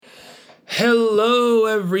Hello,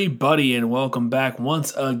 everybody, and welcome back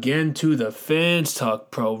once again to the Fans Talk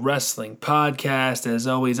Pro Wrestling Podcast. As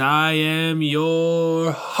always, I am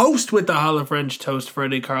your host with the Hollow French Toast,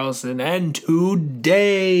 Freddy Carlson, and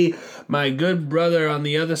today, my good brother on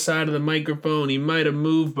the other side of the microphone, he might have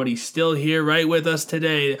moved, but he's still here right with us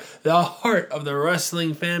today, the heart of the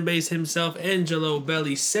wrestling fan base himself, Angelo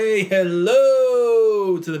Belli. Say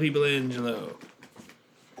hello to the people, Angelo.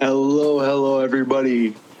 Hello,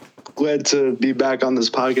 everybody. Glad to be back on this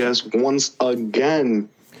podcast once again.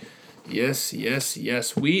 Yes.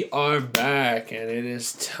 We are back, and it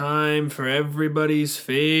is time for everybody's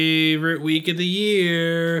favorite week of the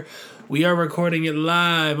year. We are recording it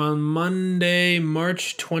live on Monday,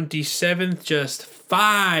 March 27th, just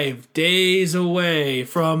 5 days away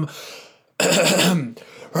from Wrestlemania!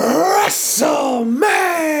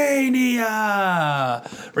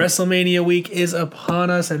 Wrestlemania week is upon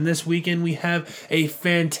us, and this weekend we have a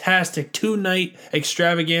fantastic two-night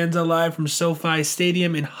extravaganza live from SoFi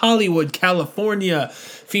Stadium in Hollywood, California,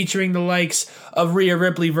 featuring the likes of Rhea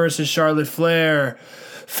Ripley versus Charlotte Flair,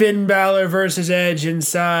 Finn Balor versus Edge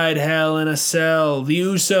inside Hell in a Cell, the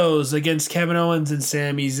Usos against Kevin Owens and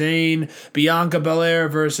Sami Zayn, Bianca Belair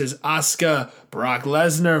versus Asuka, Brock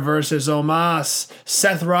Lesnar versus Omos,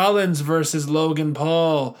 Seth Rollins versus Logan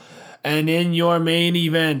Paul, and in your main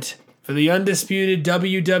event, for the undisputed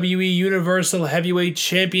WWE Universal Heavyweight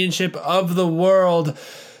Championship of the world,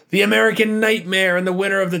 the American Nightmare and the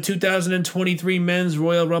winner of the 2023 Men's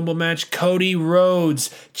Royal Rumble match, Cody Rhodes,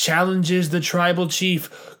 challenges the Tribal Chief,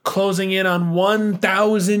 closing in on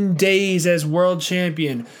 1,000 days as world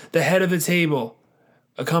champion, the head of the table,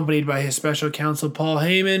 accompanied by his special counsel Paul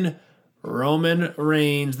Heyman, Roman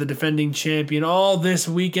Reigns, the defending champion, all this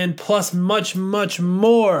weekend, plus much, much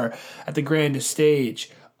more at the grandest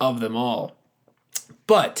stage of them all.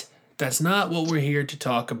 But that's not what we're here to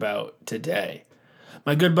talk about today.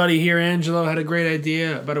 My good buddy here, Angelo, had a great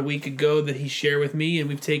idea about a week ago that he shared with me, and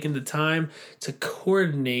we've taken the time to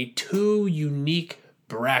coordinate two unique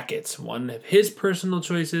brackets, one of his personal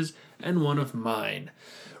choices and one of mine,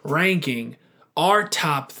 ranking our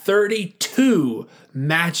top 32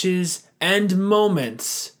 matches and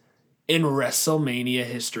moments in WrestleMania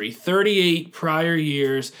history. 38 prior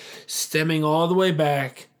years, stemming all the way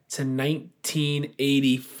back to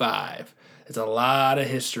 1985. It's a lot of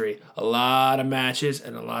history, a lot of matches,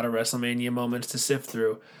 and a lot of WrestleMania moments to sift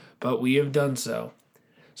through, but we have done so.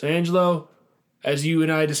 So, Angelo, as you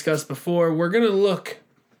and I discussed before, we're going to look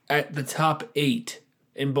at the top 8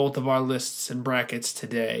 in both of our lists and brackets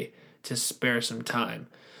today to spare some time.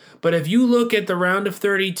 But if you look at the round of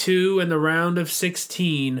 32 and the round of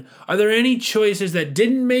 16, are there any choices that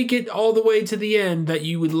didn't make it all the way to the end that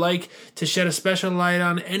you would like to shed a special light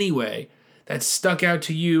on anyway, that stuck out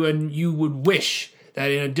to you and you would wish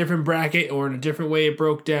that in a different bracket or in a different way it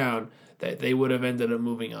broke down, that they would have ended up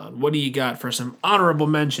moving on? What do you got for some honorable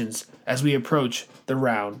mentions as we approach the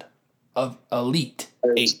round of Elite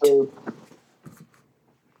 8? So,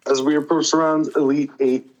 as we approach the round Elite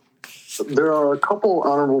 8, there are a couple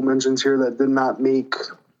honorable mentions here that did not make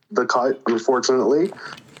the cut, unfortunately,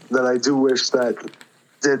 that I do wish that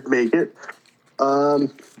did make it.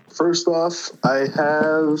 First off, I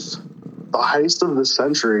have the heist of the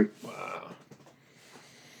century. Wow.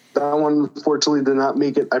 That one, unfortunately, did not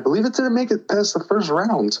make it. I believe it didn't make it past the first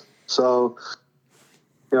round. So,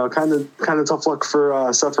 kind of tough luck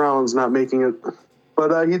for Seth Rollins not making it.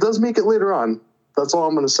 But he does make it later on. That's all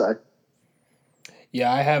I'm going to say.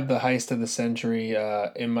 Yeah, I have the heist of the century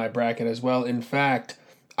in my bracket as well. In fact,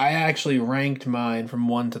 I actually ranked mine from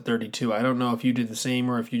 1 to 32. I don't know if you did the same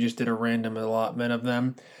or if you just did a random allotment of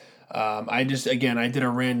them. I did a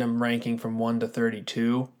random ranking from 1 to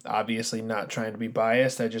 32. Obviously not trying to be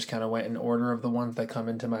biased. I just kind of went in order of the ones that come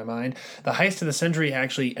into my mind. The heist of the century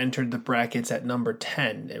actually entered the brackets at number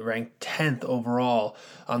 10. It ranked 10th overall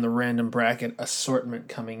on the random bracket assortment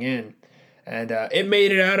coming in. And it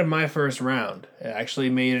made it out of my first round. It actually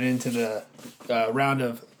made it into the round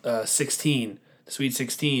of 16, the Sweet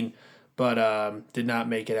 16, but did not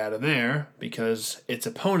make it out of there because its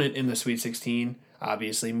opponent in the Sweet 16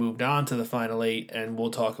 obviously moved on to the Final 8, and we'll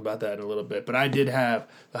talk about that in a little bit. But I did have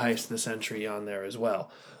the Heist of the Century on there as well.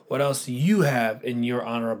 What else do you have in your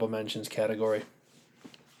honorable mentions category?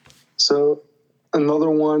 So another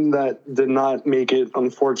one that did not make it,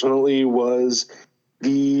 unfortunately, was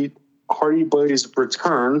the Hardy Boys'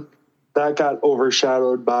 return. That got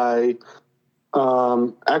overshadowed by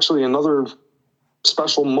actually another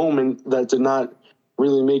special moment that did not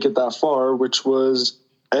really make it that far, which was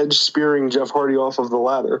Edge spearing Jeff Hardy off of the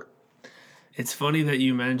ladder. It's funny that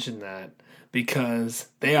you mentioned that because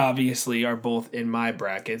they obviously are both in my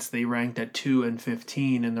brackets. They ranked at 2 and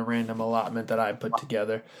 15 in the random allotment that I put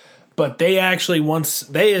together. But they actually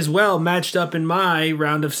they as well matched up in my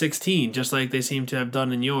round of 16, just like they seem to have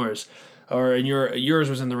done in yours. Or in yours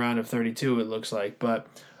was in the round of 32, it looks like. But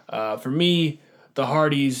for me, the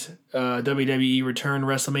Hardys WWE return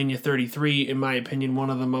WrestleMania 33, in my opinion, one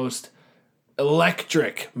of the most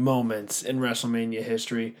electric moments in WrestleMania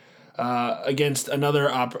history. Against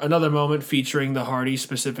another moment featuring the Hardys,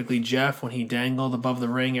 specifically Jeff, when he dangled above the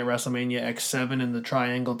ring at WrestleMania X7 in the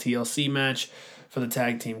Triangle TLC match for the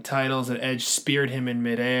tag team titles, and Edge speared him in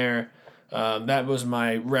midair. That was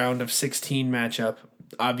my round of 16 matchup.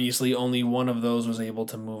 Obviously, only one of those was able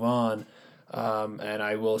to move on. And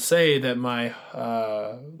I will say that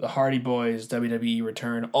the Hardy Boys WWE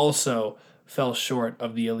return also fell short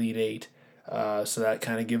of the Elite Eight. So that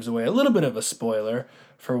kind of gives away a little bit of a spoiler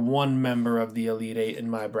for one member of the Elite Eight in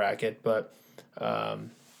my bracket. But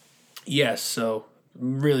yes, so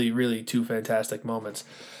really, really two fantastic moments.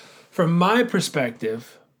 From my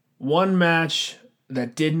perspective, one match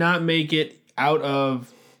that did not make it out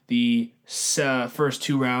of the first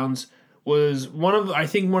two rounds was one of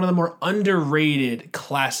the more underrated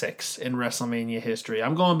classics in WrestleMania history.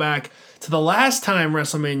 I'm going back to the last time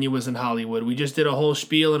WrestleMania was in Hollywood. We just did a whole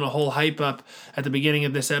spiel and a whole hype up at the beginning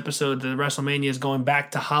of this episode that WrestleMania is going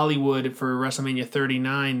back to Hollywood for WrestleMania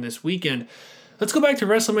 39 this weekend. Let's go back to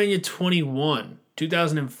WrestleMania 21,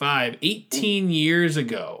 2005, 18 years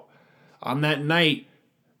ago. On that night,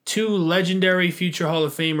 two legendary future Hall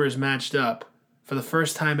of Famers matched up for the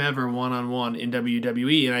first time ever one-on-one in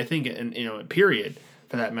WWE, and I think, period,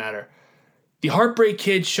 for that matter. The Heartbreak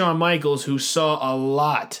Kid, Shawn Michaels, who saw a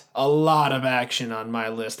lot of action on my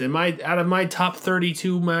list. Out of my top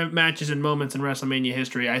 32 matches and moments in WrestleMania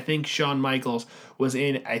history, I think Shawn Michaels was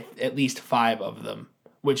in at least 5 of them,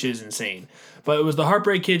 which is insane. But it was the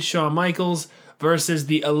Heartbreak Kid, Shawn Michaels, versus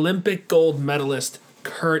the Olympic gold medalist,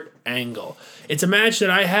 Kurt Angle. It's a match that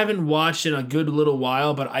I haven't watched in a good little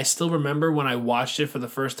while, but I still remember when I watched it for the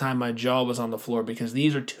first time, my jaw was on the floor because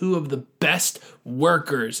these are two of the best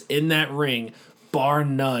workers in that ring, bar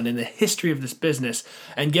none, in the history of this business.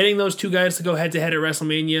 And getting those two guys to go head-to-head at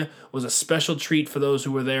WrestleMania was a special treat for those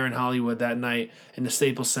who were there in Hollywood that night in the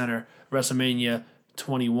Staples Center, WrestleMania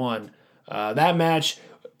 21. That match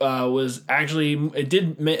was actually, it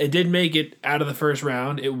did make it out of the first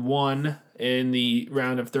round. It won in the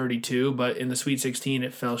round of 32, but in the Sweet 16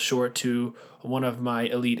 it fell short to one of my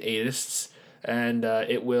Elite Eightists, and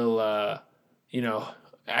it will, I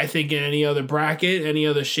think in any other bracket, any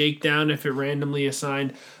other shakedown, if it randomly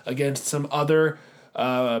assigned against some other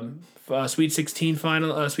Sweet 16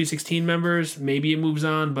 members, maybe it moves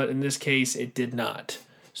on, but in this case it did not.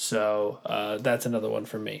 So that's another one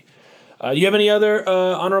for me. Do you have any other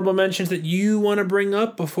honorable mentions that you want to bring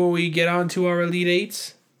up before we get on to our Elite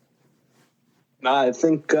Eights? I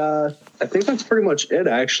think that's pretty much it,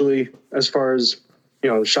 actually, as far as,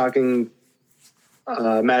 shocking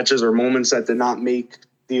matches or moments that did not make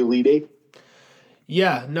the Elite Eight.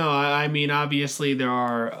 Yeah, no, I mean, obviously there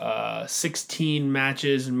are 16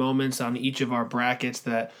 matches and moments on each of our brackets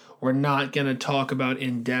that we're not going to talk about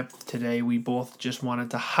in depth today. We both just wanted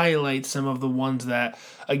to highlight some of the ones that,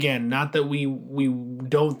 again, not that we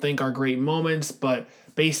don't think are great moments, but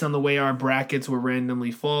based on the way our brackets were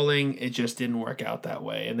randomly falling, it just didn't work out that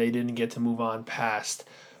way, and they didn't get to move on past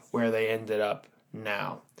where they ended up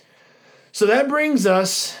now. So that brings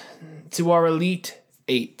us to our Elite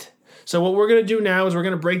Eight. So what we're going to do now is we're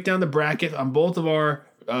going to break down the bracket on both of our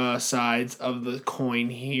sides of the coin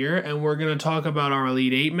here, and we're going to talk about our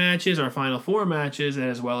Elite Eight matches, our Final Four matches,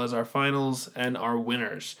 as well as our finals and our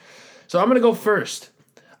winners. So I'm going to go first.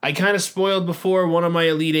 I kind of spoiled before one of my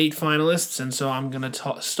Elite Eight finalists, and so I'm going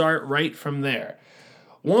to start right from there.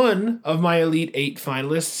 One of my Elite Eight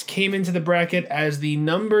finalists came into the bracket as the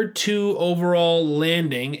number 2 overall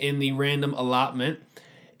landing in the random allotment.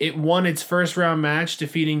 It won its first round match,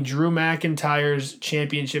 defeating Drew McIntyre's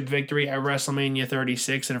championship victory at WrestleMania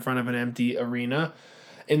 36 in front of an empty arena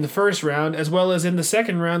in the first round, as well as in the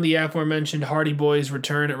second round, the aforementioned Hardy Boys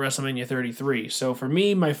return at WrestleMania 33. So for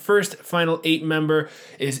me, my first Final 8 member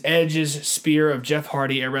is Edge's spear of Jeff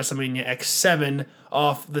Hardy at WrestleMania X7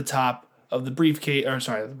 off the top of the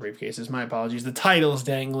the titles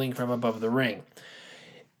dangling from above the ring.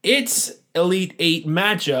 Its Elite Eight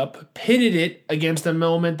matchup pitted it against a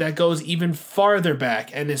moment that goes even farther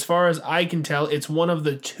back, and as far as I can tell, it's one of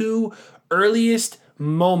the 2 earliest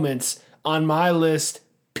moments on my list,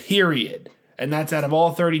 period. And that's out of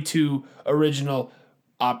all 32 original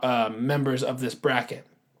members of this bracket.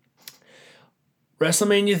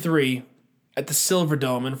 WrestleMania 3, at the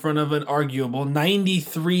Silverdome in front of an arguable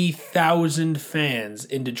 93,000 fans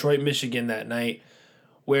in Detroit, Michigan that night,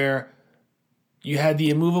 where you had the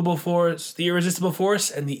immovable force, the irresistible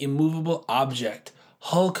force, and the immovable object.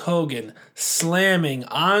 Hulk Hogan slamming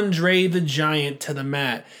Andre the Giant to the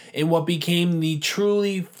mat in what became the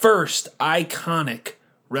truly first iconic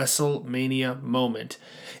WrestleMania moment.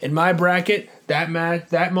 In my bracket, that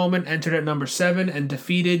moment entered at number 7 and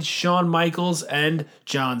defeated Shawn Michaels and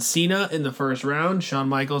John Cena in the first round. Shawn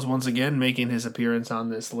Michaels once again making his appearance on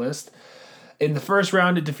this list. In the first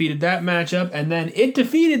round, it defeated that matchup, and then it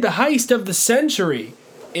defeated the heist of the century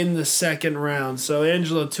in the second round. So,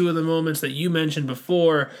 Angelo, 2 of the moments that you mentioned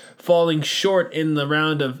before, falling short in the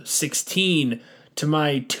round of 16 to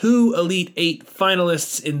my 2 Elite 8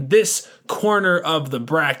 finalists in this corner of the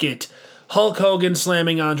bracket. Hulk Hogan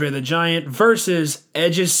slamming Andre the Giant versus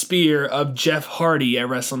Edge's spear of Jeff Hardy at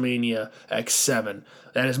WrestleMania X7.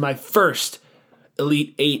 That is my first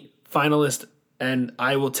Elite 8 finalist, and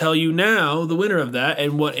I will tell you now the winner of that.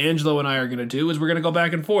 And what Angelo and I are going to do is we're going to go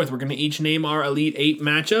back and forth. We're going to each name our Elite 8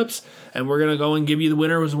 matchups, and we're going to go and give you the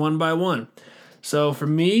winners one by one. So for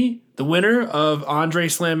me, the winner of Andre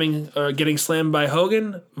getting slammed by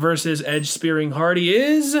Hogan versus Edge spearing Hardy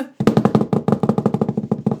is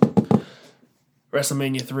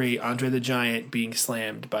WrestleMania 3, Andre the Giant being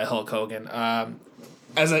slammed by Hulk Hogan.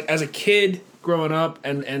 As a kid growing up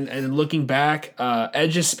and looking back,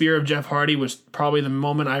 Edge's spear of Jeff Hardy was probably the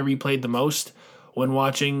moment I replayed the most when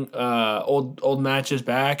watching old matches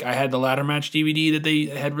back. I had the ladder match DVD that they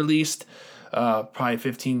had released probably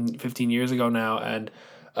 15 years ago now, and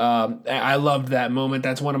I loved that moment.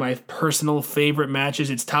 That's one of my personal favorite matches.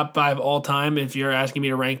 It's top 5 all time. If you're asking me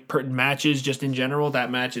to rank matches just in general,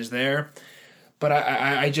 that match is there. But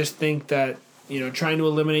I just think that, trying to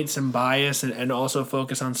eliminate some bias and also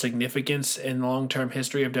focus on significance in the long-term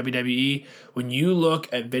history of WWE, when you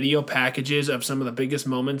look at video packages of some of the biggest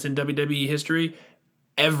moments in WWE history,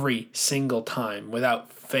 every single time,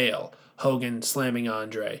 without fail, Hogan slamming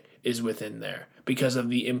Andre is within there because of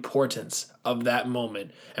the importance of that moment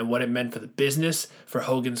and what it meant for the business, for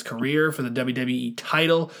Hogan's career, for the WWE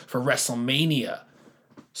title, for WrestleMania.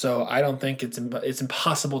 So I don't think it's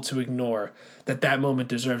impossible to ignore that moment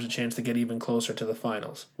deserves a chance to get even closer to the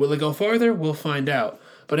finals. Will it go farther? We'll find out.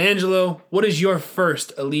 But Angelo, what is your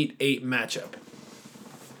first Elite 8 matchup?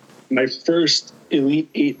 My first Elite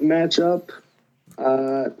 8 matchup,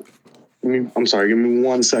 I'm sorry, give me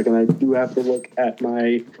 1 second. I do have to look at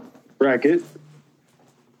my bracket.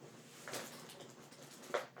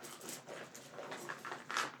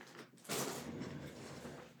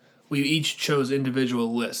 We each chose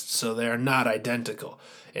individual lists, so they are not identical.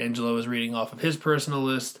 Angelo is reading off of his personal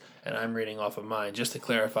list, and I'm reading off of mine, just to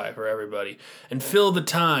clarify for everybody. And fill the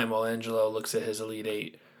time while Angelo looks at his Elite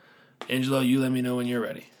 8. Angelo, you let me know when you're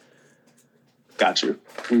ready. Got you.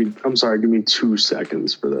 I'm sorry, give me 2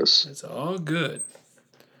 seconds for this. It's all good.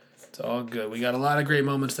 It's all good. We got a lot of great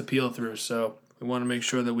moments to peel through, so we want to make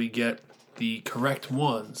sure that we get the correct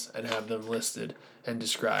ones and have them listed and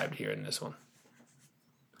described here in this one.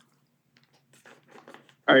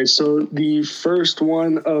 All right, so the first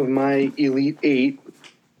one of my Elite 8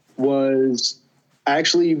 was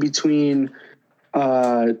actually between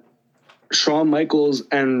Shawn Michaels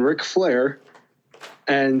and Ric Flair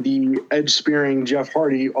and the Edge spearing Jeff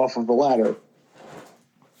Hardy off of the ladder.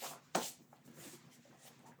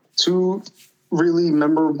 2 really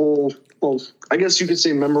memorable, I guess you could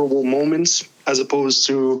say memorable moments as opposed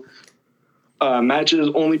to matches,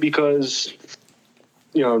 only because,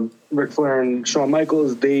 Ric Flair and Shawn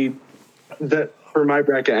Michaels, that for my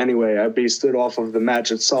bracket anyway, I based it off of the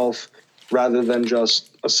match itself rather than just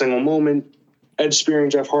a single moment. Edge spearing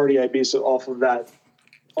Jeff Hardy, I based it off of that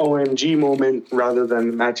OMG moment rather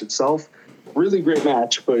than the match itself. Really great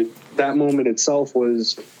match, but that moment itself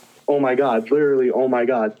was, oh my God, literally, oh my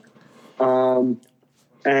God.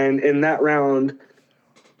 And in that round,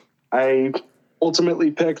 I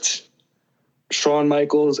ultimately picked Shawn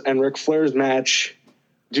Michaels and Ric Flair's match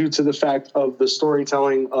due to the fact of the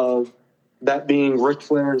storytelling of that being Ric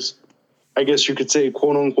Flair's, I guess you could say,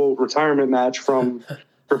 quote-unquote, retirement match from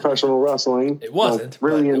professional wrestling. It wasn't.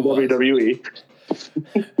 Really in WWE.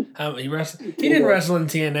 He didn't wrestle in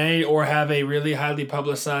TNA or have a really highly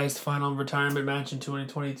publicized final retirement match in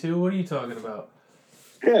 2022. What are you talking about?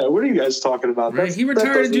 Yeah, what are you guys talking about? He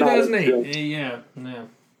retired in 2008. Yeah.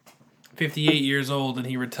 58 years old and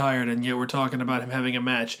he retired, and yet we're talking about him having a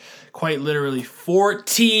match quite literally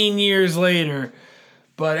 14 years later.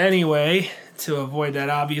 But anyway, to avoid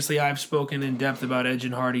that, obviously I've spoken in depth about Edge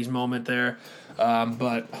and Hardy's moment there.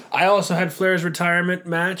 But I also had Flair's retirement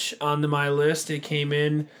match on my list. It came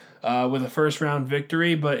in with a first-round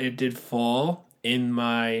victory, but it did fall in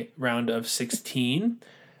my round of 16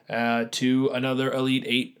 to another Elite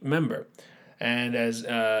 8 member. And as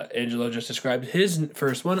Angelo just described his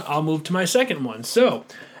first one, I'll move to my second one. So,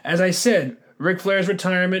 as I said, Ric Flair's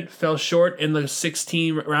retirement fell short in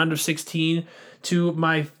the round of 16 to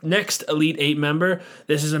my next Elite 8 member.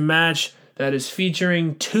 This is a match that is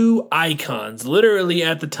featuring two icons, literally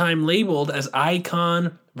at the time labeled as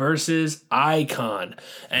Icon versus Icon.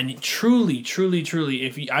 And truly,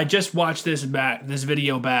 I just watched this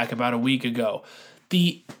video back about a week ago.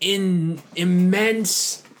 The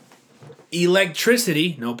immense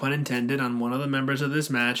electricity, no pun intended, on one of the members of this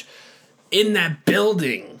match in that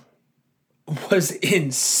building was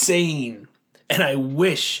insane. And I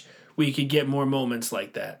wish we could get more moments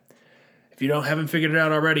like that. If you haven't figured it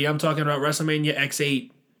out already, I'm talking about WrestleMania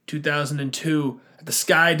X8 2002 at the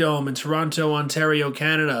Sky Dome in Toronto, Ontario,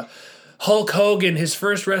 Canada. Hulk Hogan, his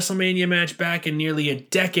first WrestleMania match back in nearly a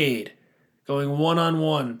decade, going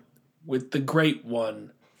one-on-one with the great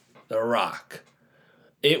one, The Rock.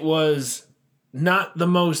 It was not the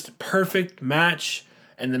most perfect match,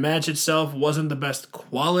 and the match itself wasn't the best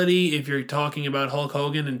quality. If you're talking about Hulk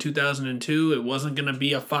Hogan in 2002, it wasn't going to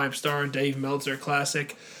be a 5-star Dave Meltzer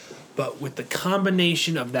classic. But with the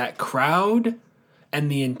combination of that crowd and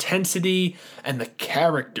the intensity and the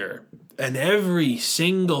character and every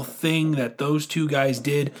single thing that those two guys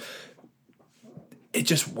did, it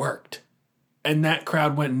just worked. And that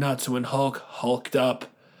crowd went nuts when Hulk hulked up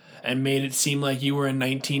and made it seem like you were in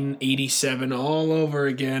 1987 all over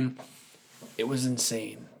again. It was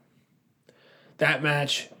insane. That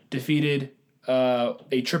match defeated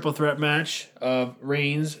a triple threat match of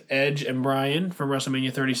Reigns, Edge, and Bryan from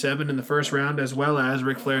WrestleMania 37 in the first round, as well as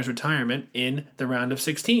Ric Flair's retirement in the round of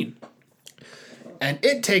 16. And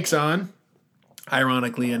it takes on,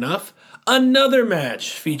 ironically enough, another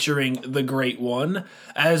match featuring the Great One,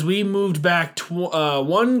 as we moved back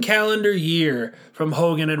one calendar year from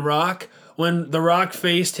Hogan and Rock, when The Rock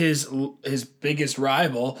faced his biggest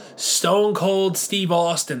rival, Stone Cold Steve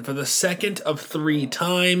Austin, for the second of 3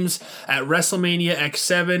 times at WrestleMania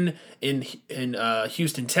X7 in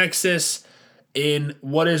Houston, Texas, in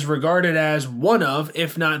what is regarded as one of,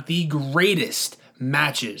 if not the greatest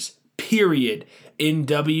matches, period, in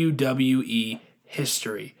WWE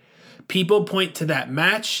history. People point to that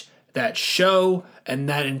match, that show, and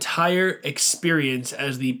that entire experience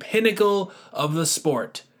as the pinnacle of the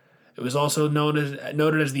sport. It was also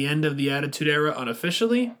noted as the end of the Attitude Era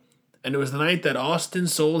unofficially, and it was the night that Austin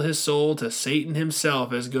sold his soul to Satan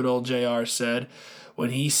himself, as good old JR said, when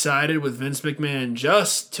he sided with Vince McMahon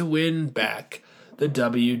just to win back the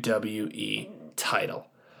WWE title.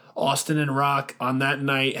 Austin and Rock on that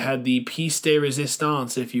night had the piece de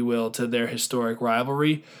resistance, if you will, to their historic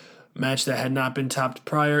rivalry, match that had not been topped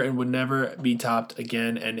prior and would never be topped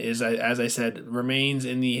again, and is, as I said, remains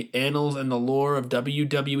in the annals and the lore of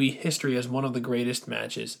WWE history as one of the greatest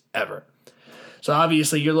matches ever. So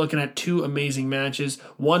obviously you're looking at 2 amazing matches,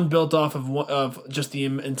 one built off of just the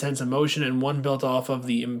intense emotion, and one built off of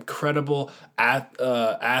the incredible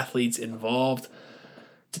athletes involved.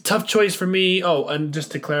 It's a tough choice for me. Oh, and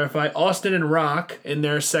just to clarify, Austin and Rock in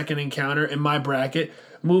their second encounter in my bracket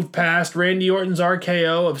moved past Randy Orton's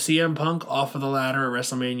RKO of CM Punk off of the ladder at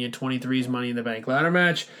WrestleMania 23's Money in the Bank ladder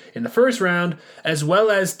match in the first round, as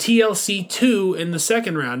well as TLC 2 in the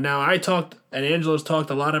second round. Now, I talked, and Angelo's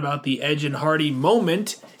talked a lot about the Edge and Hardy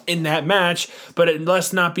moment in that match, but it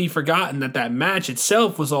must not be forgotten that that match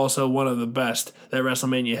itself was also one of the best that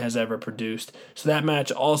WrestleMania has ever produced. So that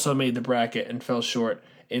match also made the bracket and fell short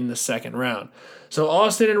in the second round. So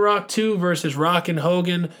Austin and Rock 2 versus Rock and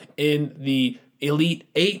Hogan in the Elite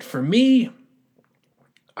 8 for me.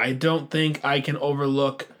 I don't think I can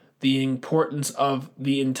overlook the importance of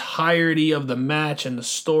the entirety of the match and the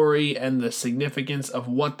story and the significance of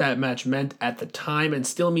what that match meant at the time and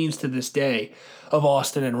still means to this day of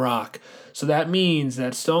Austin and Rock. So that means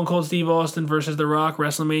that Stone Cold Steve Austin versus The Rock,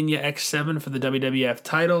 WrestleMania X7 for the WWF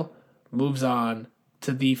title, moves on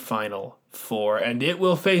to the Final 4, and it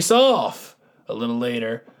will face off a little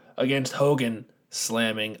later against Hogan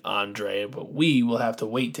slamming Andre, but we will have to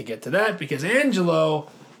wait to get to that because Angelo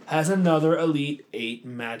has another Elite 8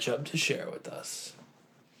 matchup to share with us.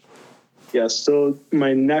 Yes, so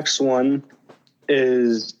my next one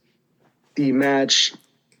is the match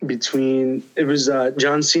between, it was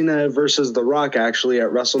John Cena versus The Rock actually at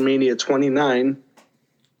WrestleMania 29,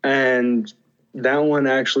 and that one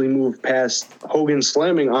actually moved past Hogan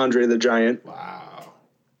slamming Andre the Giant. Wow.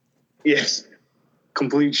 Yes.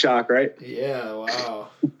 Complete shock, right? Yeah, wow.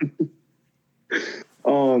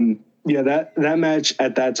 Yeah, that match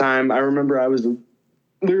at that time, I remember I was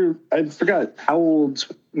I forgot how old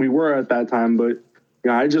we were at that time, but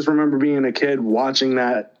I just remember being a kid watching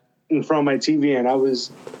that in front of my TV, and I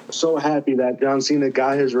was so happy that John Cena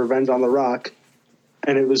got his revenge on The Rock,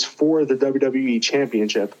 and it was for the WWE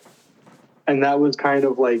Championship. And that was kind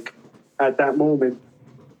of like, at that moment,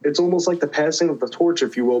 it's almost like the passing of the torch,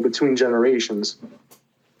 if you will, between generations.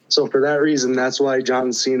 So for that reason, that's why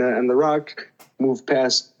John Cena and The Rock moved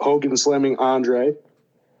past Hogan slamming Andre.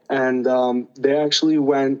 And they actually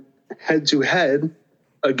went head-to-head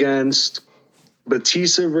against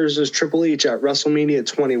Batista versus Triple H at WrestleMania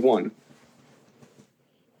 21.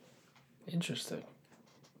 Interesting.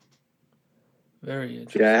 Very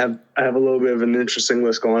interesting. Yeah, I have a little bit of an interesting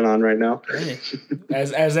list going on right now. Hey,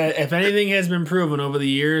 as if anything has been proven over the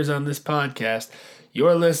years on this podcast,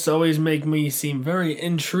 your lists always make me seem very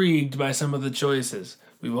intrigued by some of the choices.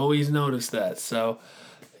 We've always noticed that. So,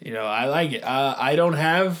 I like it. I don't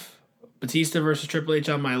have Batista versus Triple H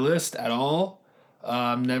on my list at all.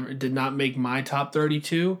 Did not make my top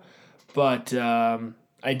 32, but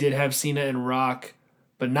I did have Cena and Rock,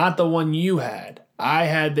 but not the one you had. I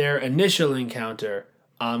had their initial encounter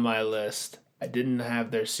on my list. I didn't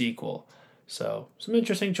have their sequel. So, some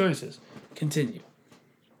interesting choices. Continue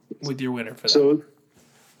with your winner for that.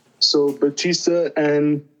 So Batista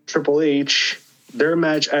and Triple H, their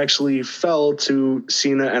match actually fell to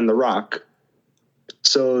Cena and The Rock.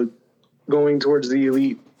 So going towards the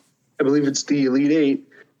Elite, I believe it's the Elite Eight,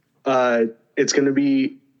 it's going to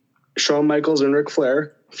be Shawn Michaels and Ric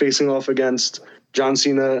Flair facing off against John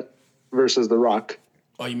Cena versus The Rock.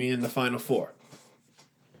 Oh, you mean in the Final Four?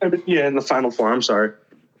 Yeah, in the Final Four. I'm sorry.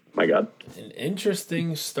 My God. An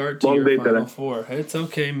interesting start to your Final Four. It's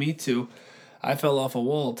okay. Me too. I fell off a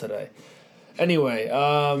wall today. Anyway,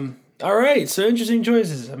 all right. So interesting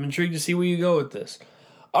choices. I'm intrigued to see where you go with this.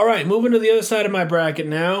 All right, moving to the other side of my bracket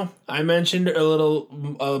now. I mentioned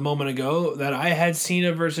a moment ago that I had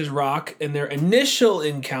Cena versus Rock in their initial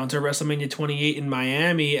encounter, WrestleMania 28 in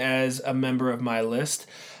Miami, as a member of my list.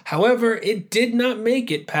 However, it did not make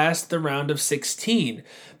it past the round of 16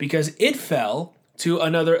 because it fell to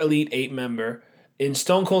another Elite 8 member in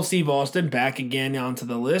Stone Cold Steve Austin, back again onto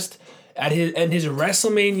the list, at his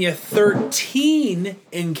WrestleMania 13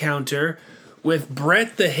 encounter with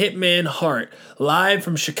Bret the Hitman Hart, live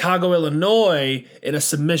from Chicago, Illinois, in a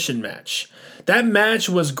submission match. That match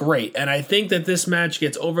was great, and I think that this match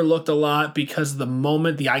gets overlooked a lot because of the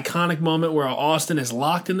iconic moment where Austin is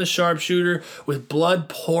locked in the sharpshooter with blood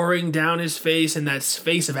pouring down his face and that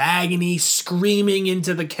face of agony screaming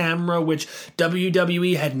into the camera, which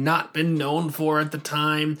WWE had not been known for at the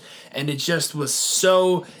time, and it just was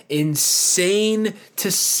so insane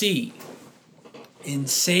to see.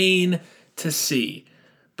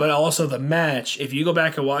 But also the match, if you go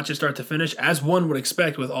back and watch it start to finish, as one would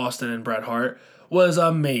expect with Austin and Bret Hart, was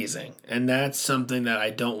amazing. And that's something that I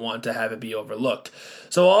don't want to have it be overlooked.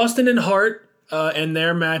 So Austin and Hart and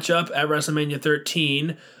their matchup at WrestleMania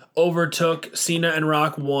 13 overtook Cena and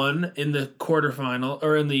Rock 1 in the quarterfinal,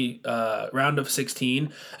 or in the round of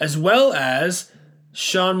 16, as well as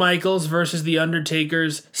Shawn Michaels versus The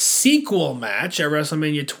Undertaker's sequel match at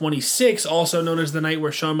WrestleMania 26, also known as the night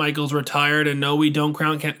where Shawn Michaels retired. And no, we don't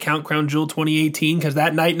count Crown Jewel 2018 because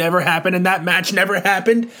that night never happened and that match never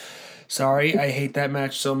happened. Sorry, I hate that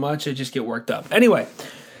match so much. I just get worked up. Anyway,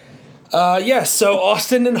 so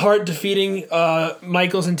Austin and Hart defeating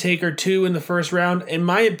Michaels and Taker 2 in the first round. In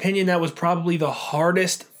my opinion, that was probably the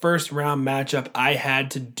hardest first round matchup I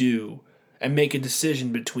had to do and make a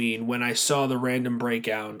decision between when I saw the random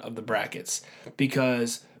breakdown of the brackets.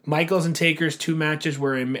 Because Michaels and Taker's 2 matches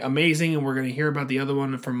were amazing, and we're going to hear about the other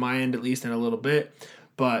one from my end at least in a little bit.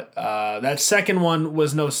 But that second one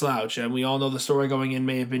was no slouch, and we all know the story going in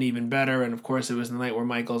may have been even better, and of course it was the night where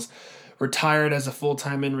Michaels retired as a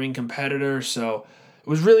full-time in-ring competitor, so it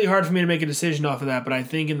was really hard for me to make a decision off of that, but I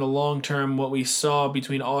think in the long term, what we saw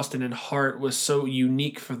between Austin and Hart was so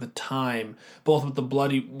unique for the time, both with the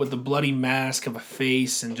bloody mask of a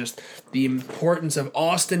face and just the importance of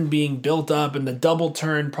Austin being built up and the double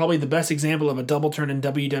turn, probably the best example of a double turn in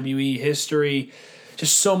WWE history.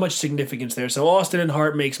 Just so much significance there. So Austin and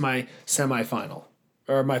Hart makes my semifinal,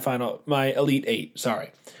 or my Elite 8, sorry.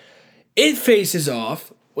 It faces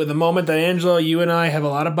off with a moment that, Angelo, you and I have a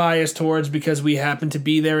lot of bias towards because we happen to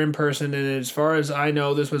be there in person, and as far as I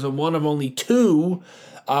know, this was one of only 2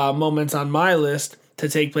 moments on my list to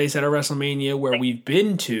take place at a WrestleMania where we've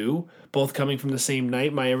been to, both coming from the same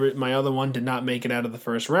night. My other one did not make it out of the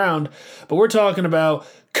first round, but we're talking about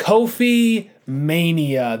Kofi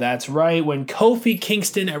Mania. That's right, when Kofi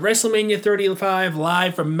Kingston at WrestleMania 35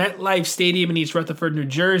 live from MetLife Stadium in East Rutherford, New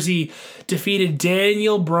Jersey, defeated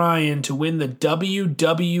Daniel Bryan to win the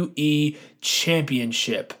WWE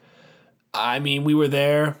Championship. I mean, we were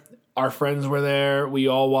there. Our friends were there. We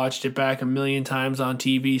all watched it back a million times on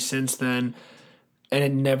TV since then, and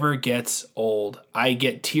it never gets old. I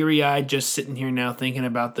get teary-eyed just sitting here now thinking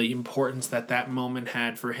about the importance that moment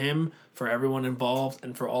had for him, for everyone involved,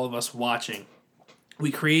 and for all of us watching. We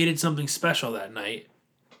created something special that night,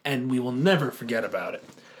 and we will never forget about it.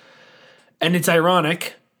 And it's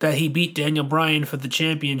ironic that he beat Daniel Bryan for the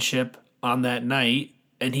championship on that night,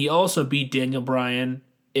 and he also beat Daniel Bryan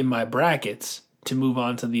in my brackets to move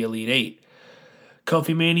on to the Elite Eight.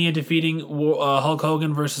 Kofi Mania defeating Hulk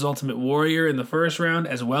Hogan versus Ultimate Warrior in the first round,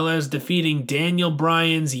 as well as defeating Daniel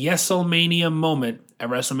Bryan's Wrestlemania moment at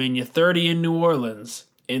WrestleMania 30 in New Orleans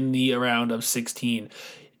in the round of 16.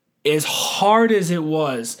 As hard as it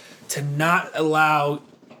was to not allow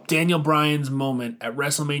Daniel Bryan's moment at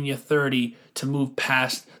WrestleMania 30 to move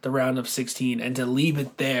past the round of 16 and to leave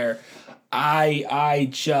it there, I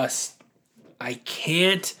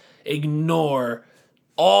can't ignore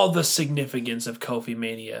all the significance of Kofi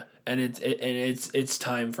Mania and its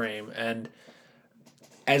time frame, and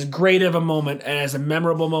as great of a moment and as a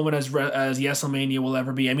memorable moment as WrestleMania will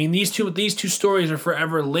ever be. I mean, these two stories are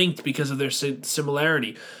forever linked because of their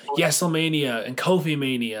similarity. WrestleMania and Kofi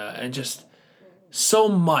Mania, and just so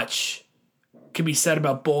much can be said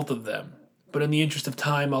about both of them. But in the interest of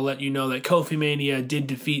time, I'll let you know that Kofi Mania did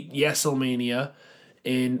defeat WrestleMania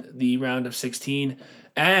in the round of 16,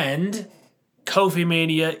 and Kofi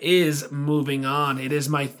Mania is moving on. It is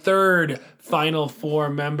my third Final Four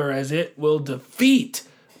member, as it will defeat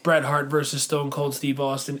Bret Hart versus Stone Cold Steve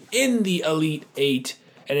Austin in the Elite Eight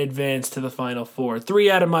and advance to the Final Four.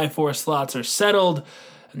 3 out of my 4 slots are settled.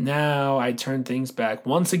 Now I turn things back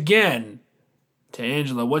once again to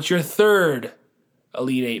Angelo. What's your third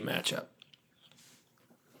Elite Eight matchup?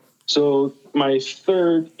 So my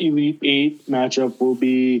third Elite Eight matchup will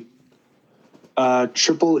be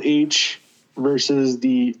Triple H versus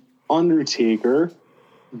The Undertaker.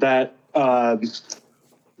 That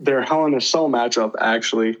their Hell in a Cell matchup,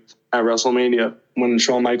 actually, at WrestleMania, when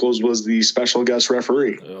Shawn Michaels was the special guest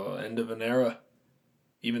referee. Oh, end of an era.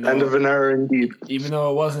 End of an era, indeed. Even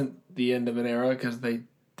though it wasn't the end of an era, because they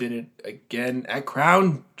did it again at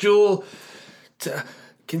Crown Jewel.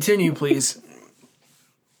 Continue, please.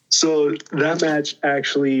 So that match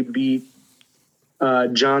actually beat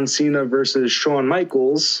John Cena versus Shawn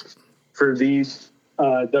Michaels for the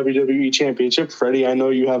WWE Championship. Freddie, I know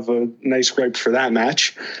you have a nice gripe for that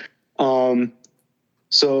match.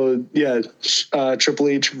 So, yeah, Triple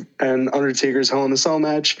H and Undertaker's Hell in a Cell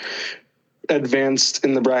match advanced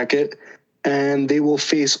in the bracket, and they will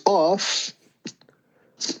face off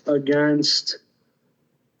against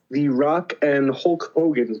The Rock and Hulk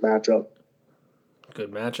Hogan's matchup.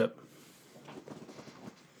 Good matchup.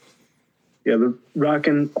 Yeah, The Rock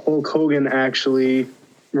and Hulk Hogan actually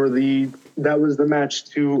that was the match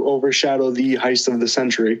to overshadow the Heist of the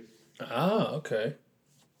Century. Oh, okay.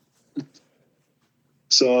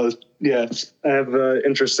 So, yeah, I have an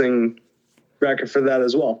interesting bracket for that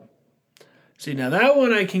as well. See, now that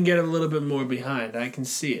one I can get a little bit more behind. I can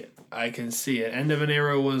see it. End of an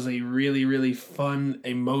Era was a really, really fun,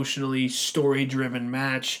 emotionally story-driven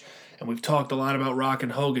match, and we've talked a lot about Rock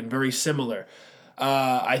and Hogan, very similar.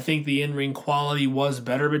 I think the in-ring quality was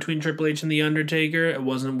better between Triple H and The Undertaker. It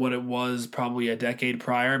wasn't what it was probably a decade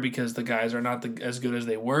prior, because the guys are not as good as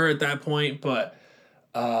they were at that point, but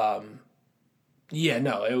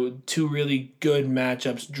two really good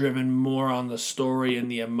matchups driven more on the story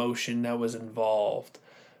and the emotion that was involved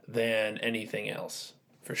than anything else,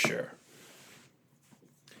 for sure.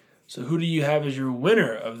 So who do you have as your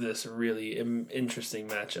winner of this really interesting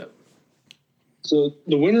matchup? So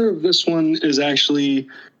the winner of this one is actually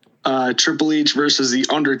Triple H versus The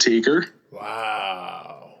Undertaker.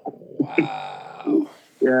 Wow.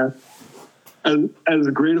 Yeah. As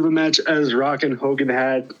great of a match as Rock and Hogan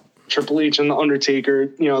had, Triple H and The Undertaker,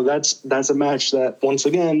 that's a match that, once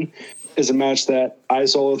again, is a match that I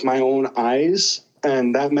saw with my own eyes.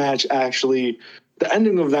 And that match actually, the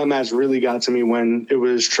ending of that match really got to me when it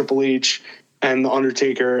was Triple H and The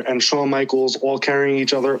Undertaker and Shawn Michaels all carrying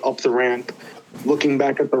each other up the ramp, looking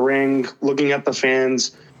back at the ring, looking at the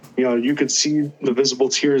fans. You could see the visible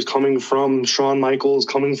tears coming from Shawn Michaels,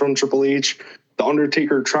 coming from Triple H, The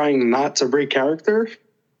Undertaker trying not to break character.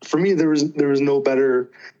 For me, there was no better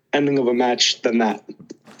ending of a match than that.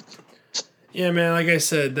 Yeah, man. Like I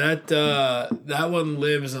said, that one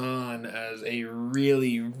lives on as a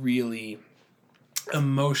really, really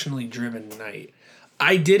emotionally driven night.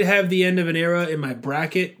 I did have the end of an era in my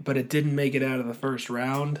bracket, but it didn't make it out of the first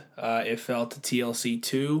round. It fell to TLC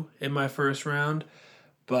 2 in my first round.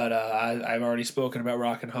 But I've already spoken about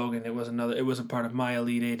Rock and Hogan. It was a part of my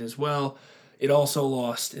Elite Eight as well. It also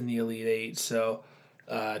lost in the Elite Eight, so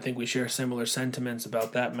I think we share similar sentiments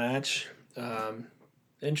about that match.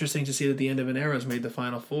 Interesting to see that the end of an era has made the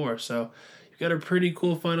Final Four. So you've got a pretty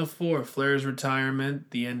cool Final Four: Flair's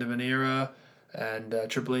retirement, the end of an era, and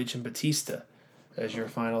Triple H and Batista as your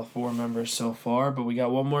Final Four members so far. But we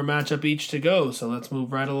got one more matchup each to go, so let's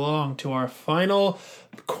move right along to our final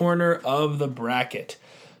corner of the bracket.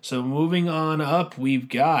 So moving on up, we've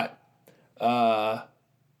got the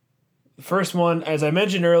first one, as I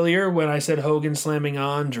mentioned earlier when I said Hogan slamming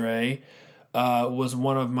Andre, was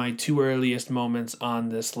one of my two earliest moments on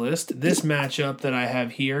this list. This matchup that I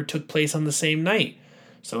have here took place on the same night.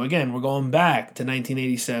 So again, we're going back to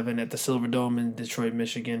 1987 at the Silverdome in Detroit,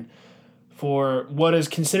 Michigan, for what is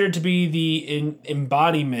considered to be the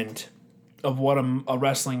embodiment of what a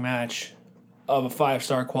wrestling match of a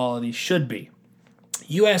 5-star quality should be.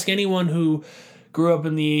 You ask anyone who grew up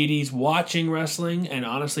in the 80s watching wrestling, and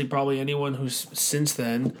honestly probably anyone who's since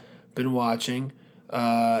then been watching,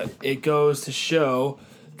 it goes to show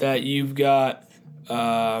that you've got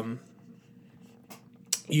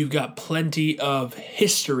plenty of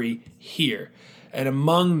history here. And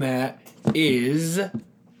among that is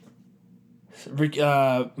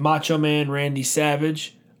Macho Man Randy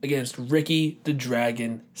Savage against Ricky the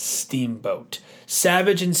Dragon Steamboat.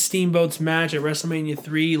 Savage and Steamboat's match at WrestleMania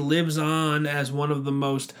 3 lives on as one of the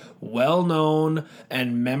most well-known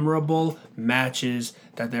and memorable matches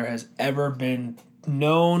that there has ever been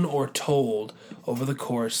known or told over the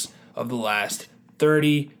course of the last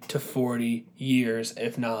 30 to 40 years,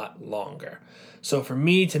 if not longer. So for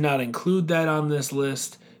me to not include that on this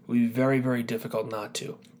list would be very, very difficult not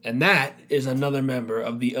to. And that is another member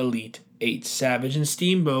of the Elite Eight, Savage and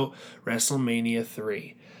Steamboat, WrestleMania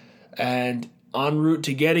 3. And en route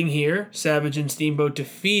to getting here, Savage and Steamboat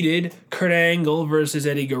defeated Kurt Angle versus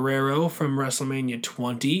Eddie Guerrero from WrestleMania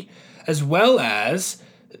 20, as well as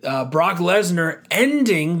Brock Lesnar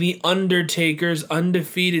ending The Undertaker's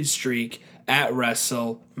undefeated streak at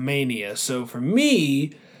WrestleMania. So for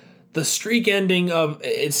me, the streak ending of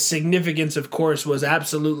its significance, of course, was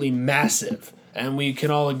absolutely massive. And we can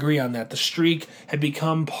all agree on that. The streak had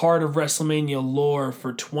become part of WrestleMania lore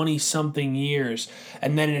for 20-something years.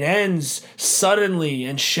 And then it ends suddenly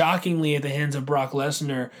and shockingly at the hands of Brock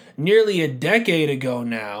Lesnar nearly a decade ago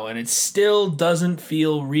now. And it still doesn't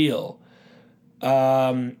feel real.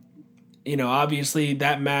 Obviously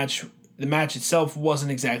that match, the match itself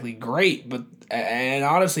wasn't exactly great. And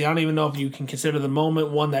honestly, I don't even know if you can consider the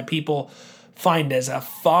moment one that people find as a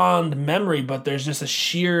fond memory, but there's just a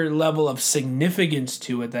sheer level of significance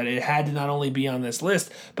to it that it had to not only be on this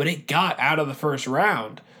list, but it got out of the first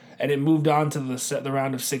round and it moved on to the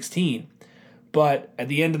round of 16. But at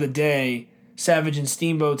the end of the day, Savage and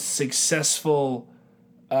Steamboat's successful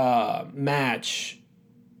match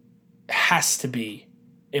has to be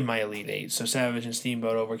in my Elite Eight. So Savage and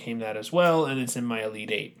Steamboat overcame that as well, and it's in my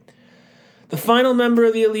Elite Eight. The final member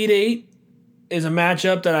of the Elite Eight is a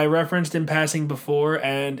matchup that I referenced in passing before,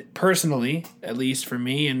 and personally, at least for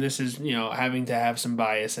me, and this is, having to have some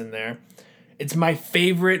bias in there, it's my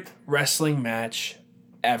favorite wrestling match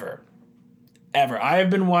ever. Ever. I have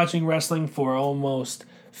been watching wrestling for almost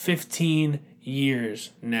 15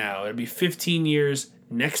 years now. It'll be 15 years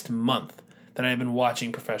next month that I've been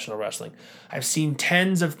watching professional wrestling. I've seen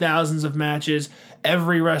tens of thousands of matches,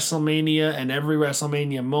 every WrestleMania and every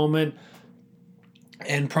WrestleMania moment,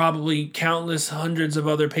 and probably countless hundreds of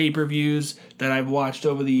other pay-per-views that I've watched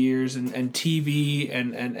over the years, and TV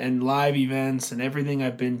and live events and everything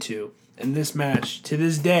I've been to. And this match, to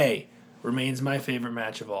this day, remains my favorite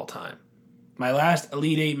match of all time. My last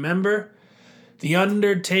Elite Eight member, The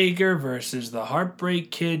Undertaker versus the Heartbreak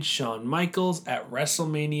Kid Shawn Michaels at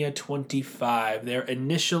WrestleMania 25. Their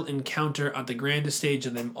initial encounter on the grandest stage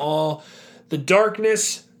of them all. The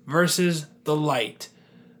darkness versus the light.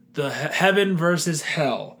 The heaven versus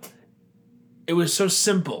hell. It was so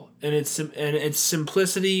simple, and its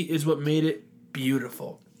simplicity is what made it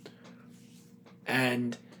beautiful.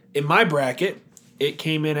 And in my bracket, it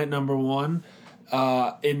came in at number 1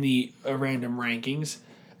 in the random rankings,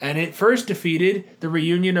 and it first defeated the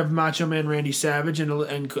reunion of Macho Man Randy Savage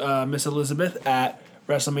and Miss Elizabeth at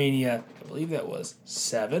WrestleMania. I believe that was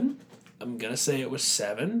 7. I'm gonna say it was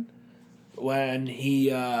 7. When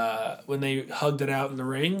they hugged it out in the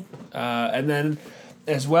ring, and then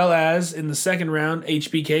as well as in the second round,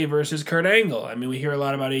 HBK versus Kurt Angle. I mean, we hear a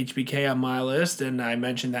lot about HBK on my list, and I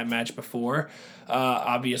mentioned that match before.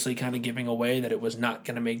 Obviously, kind of giving away that it was not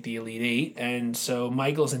going to make the Elite Eight. And so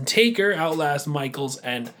Michaels and Taker outlast Michaels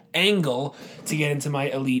and Angle to get into my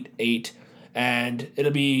Elite Eight. And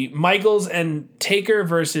it'll be Michaels and Taker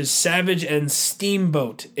versus Savage and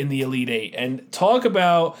Steamboat in the Elite Eight. And talk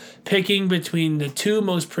about picking between the two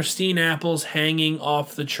most pristine apples hanging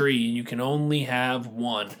off the tree. You can only have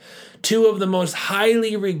one. Two of the most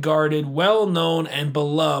highly regarded, well-known, and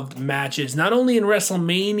beloved matches, not only in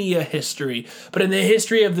WrestleMania history, but in the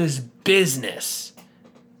history of this business.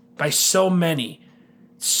 By so many.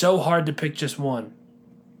 It's so hard to pick just one.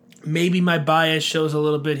 Maybe my bias shows a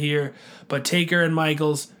little bit here, but Taker and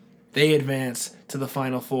Michaels, they advance to the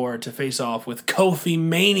Final Four to face off with Kofi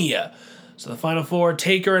Mania. So the Final Four,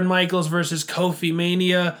 Taker and Michaels versus Kofi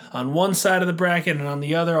Mania on one side of the bracket, and on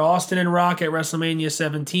the other, Austin and Rock at WrestleMania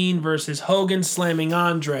 17 versus Hogan slamming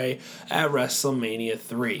Andre at WrestleMania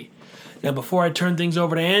 3. Now, before I turn things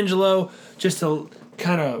over to Angelo, just to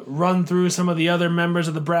kind of run through some of the other members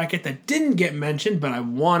of the bracket that didn't get mentioned, but I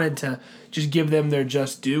wanted to just give them their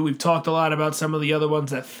just due. We've talked a lot about some of the other ones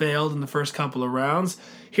that failed in the first couple of rounds.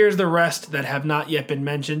 Here's the rest that have not yet been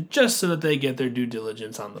mentioned, just so that they get their due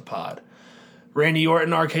diligence on the pod. Randy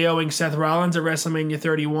Orton RKOing Seth Rollins at WrestleMania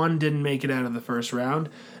 31 didn't make it out of the first round.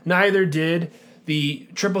 Neither did the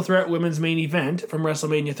Triple Threat Women's Main Event from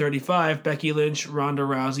WrestleMania 35, Becky Lynch, Ronda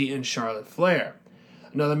Rousey, and Charlotte Flair.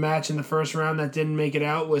 Another match in the first round that didn't make it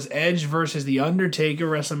out was Edge versus The Undertaker,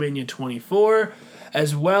 WrestleMania 24,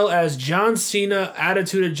 as well as John Cena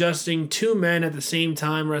attitude adjusting two men at the same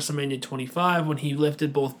time, WrestleMania 25, when he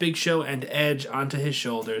lifted both Big Show and Edge onto his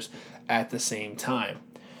shoulders at the same time.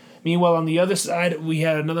 Meanwhile, on the other side, we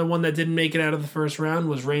had another one that didn't make it out of the first round,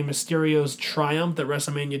 was Rey Mysterio's triumph at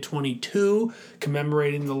WrestleMania 22,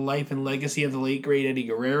 commemorating the life and legacy of the late, great Eddie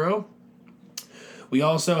Guerrero. We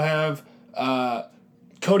also have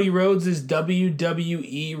Cody Rhodes'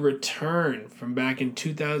 WWE return from back in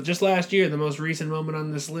 2000, just last year, the most recent moment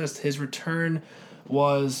on this list. His return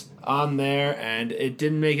was on there, and it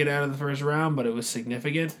didn't make it out of the first round, but it was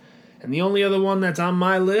significant. And the only other one that's on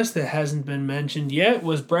my list that hasn't been mentioned yet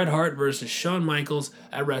was Bret Hart versus Shawn Michaels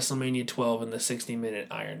at WrestleMania 12 in the 60-minute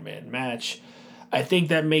Iron Man match. I think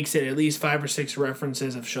that makes it at least 5 or 6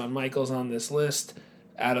 references of Shawn Michaels on this list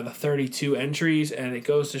out of the 32 entries, and it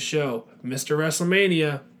goes to show Mr.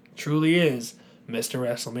 WrestleMania truly is Mr.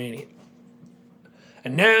 WrestleMania.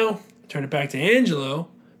 And now, turn it back to Angelo,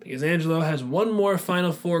 because Angelo has one more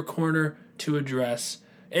Final Four corner to address.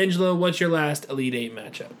 Angelo, what's your last Elite Eight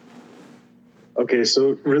matchup? Okay,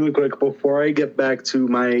 so really quick, before I get back to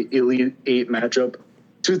my Elite Eight matchup,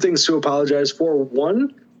 2 things to apologize for.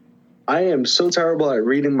 1, I am so terrible at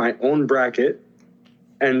reading my own bracket.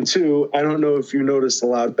 And 2, I don't know if you noticed the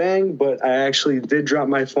loud bang, but I actually did drop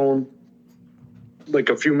my phone like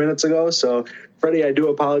a few minutes ago. So, Freddie, I do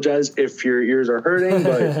apologize if your ears are hurting,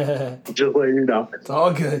 but just let you know. It's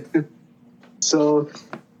all good. So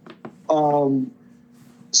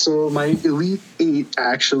my Elite Eight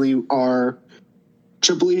actually are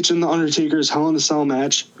Triple H and The Undertaker's Hell in a Cell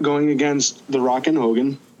match going against The Rock and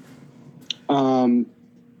Hogan.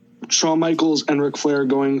 Shawn Michaels and Ric Flair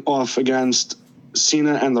going off against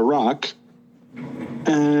Cena and The Rock.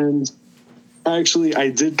 And actually, I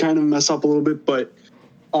did kind of mess up a little bit, but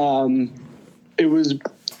it was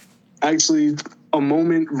actually a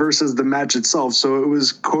moment versus the match itself. So it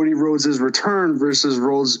was Cody Rhodes' return versus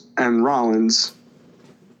Rhodes and Rollins.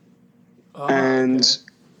 And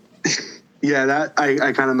yeah, that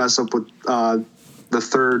I kind of messed up with the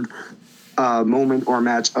third moment or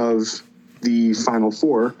match of the Final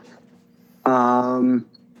Four.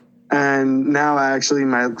 And now actually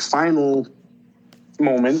my final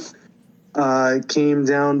moment came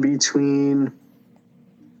down between,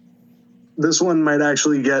 this one might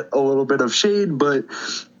actually get a little bit of shade, but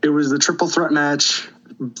it was the triple threat match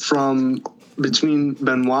from between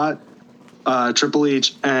Benoit, Triple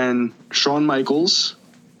H, and Shawn Michaels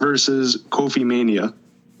versus Kofi Mania.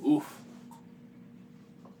 Oof.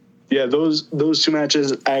 Yeah, those 2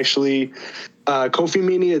 matches actually, Kofi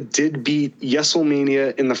Mania did beat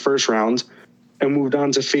Wrestlemania in the first round and moved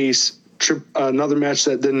on to face another match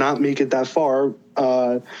that did not make it that far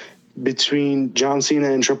between John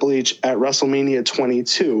Cena and Triple H at WrestleMania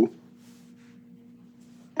 22.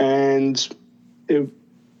 And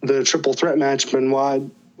the triple threat match, Benoit,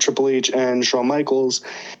 Triple H, and Shawn Michaels,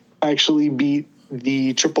 actually beat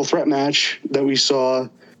the triple threat match that we saw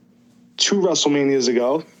 2 WrestleManias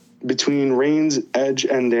ago between Reigns, Edge,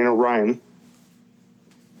 and Daniel Bryan.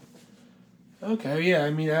 Okay, yeah.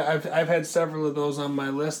 I mean, I've had several of those on my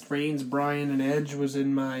list. Reigns, Bryan, and Edge was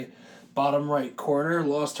in my bottom right corner.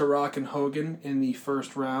 Lost to Rock and Hogan in the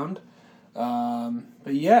first round.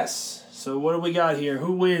 But yes. So what do we got here?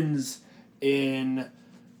 Who wins in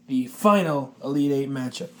the final Elite Eight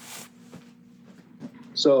matchup?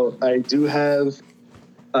 So I do have.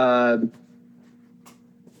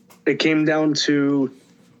 It came down to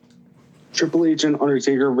Triple H and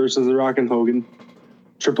Undertaker versus The Rock and Hogan.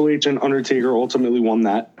 Triple H and Undertaker ultimately won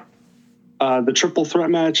that. The triple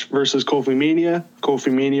threat match versus Kofi Mania.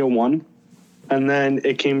 Kofi Mania won. And then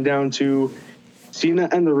it came down to Cena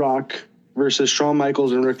and The Rock versus Shawn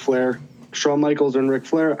Michaels and Ric Flair. Shawn Michaels and Ric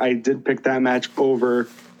Flair, I did pick that match over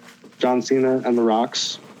John Cena and The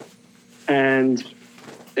Rock's. And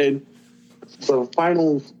the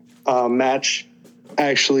final match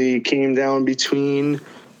actually came down between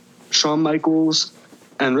Shawn Michaels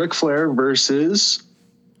and Ric Flair versus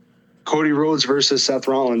Cody Rhodes versus Seth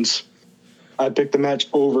Rollins. I picked the match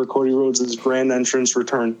over Cody Rhodes' grand entrance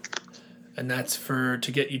return. And that's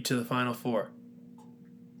to get you to the final four.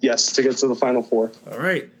 Yes, to get to the final four. All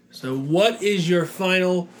right. So what is your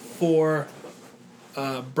final four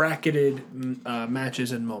bracketed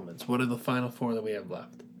matches and moments? What are the final four that we have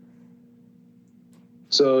left?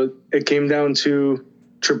 So it came down to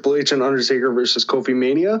Triple H and Undertaker versus Kofi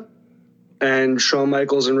Mania, and Shawn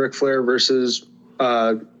Michaels and Ric Flair versus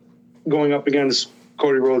going up against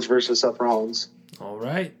Cody Rhodes versus Seth Rollins. All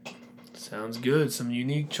right. Sounds good. Some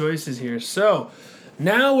unique choices here. So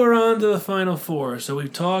now we're on to the final four. So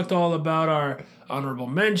we've talked all about our honorable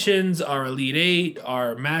mentions, our Elite Eight,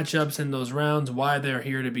 our matchups in those rounds, why they're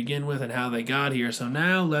here to begin with, and how they got here. So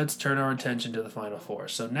now let's turn our attention to the final four.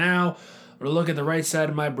 So now we're going to look at the right side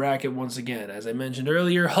of my bracket once again. As I mentioned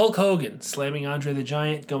earlier, Hulk Hogan slamming Andre the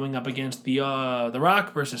Giant, going up against the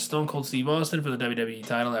Rock versus Stone Cold Steve Austin for the WWE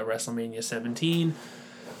title at WrestleMania 17.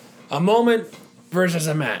 A moment versus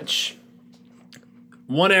a match.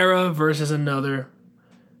 One era versus another.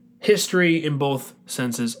 History in both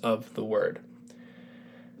senses of the word.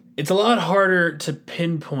 It's a lot harder to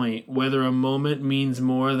pinpoint whether a moment means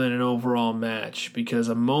more than an overall match, because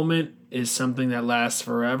a moment is something that lasts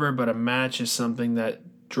forever, but a match is something that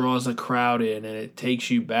draws a crowd in, and it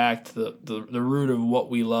takes you back to the root of what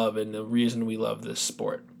we love and the reason we love this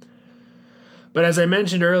sport. But as I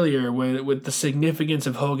mentioned earlier, with the significance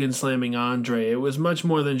of Hogan slamming Andre, it was much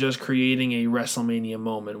more than just creating a WrestleMania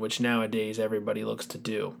moment, which nowadays everybody looks to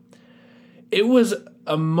do. It was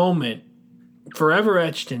a moment forever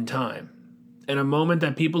etched in time, and a moment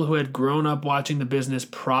that people who had grown up watching the business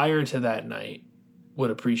prior to that night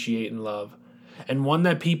would appreciate and love, and one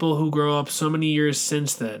that people who grow up so many years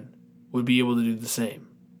since then would be able to do the same.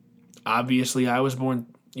 Obviously, I was born,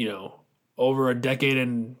 over a decade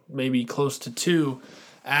and maybe close to two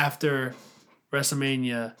after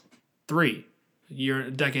WrestleMania 3,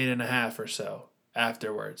 a decade and a half or so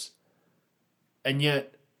afterwards. And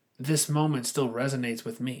yet, this moment still resonates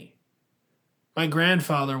with me. My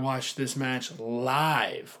grandfather watched this match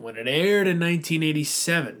live when it aired in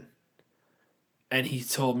 1987, and he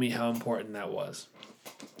told me how important that was.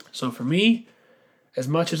 So for me, as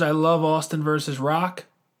much as I love Austin versus Rock,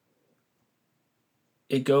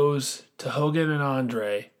 it goes to Hogan and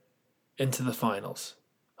Andre into the finals.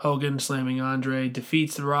 Hogan slamming Andre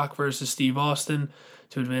defeats The Rock versus Steve Austin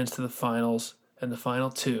to advance to the finals and the final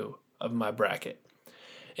two of my bracket.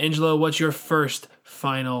 Angelo, what's your first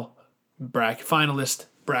finalist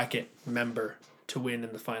bracket member to win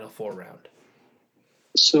in the final four round?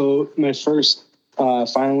 So my first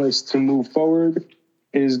finalist to move forward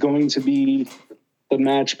is going to be the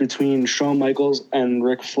match between Shawn Michaels and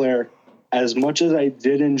Ric Flair. As much as I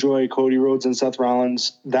did enjoy Cody Rhodes and Seth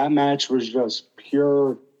Rollins, that match was just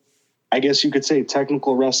pure, I guess you could say,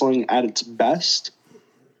 technical wrestling at its best.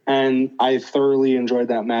 And I thoroughly enjoyed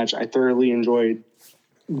that match. I thoroughly enjoyed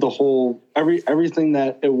the whole, everything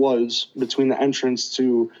that it was between the entrance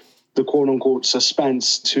to the quote-unquote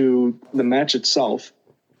suspense to the match itself.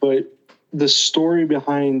 But the story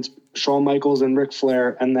behind Shawn Michaels and Ric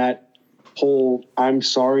Flair and that whole "I'm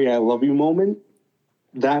sorry, I love you" moment,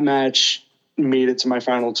 that match made it to my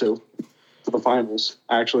final two, to the finals,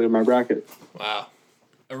 actually, of my bracket. Wow.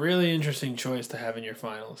 A really interesting choice to have in your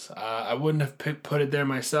finals. I wouldn't have put it there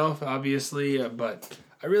myself, obviously, but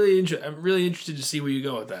I'm really interested to see where you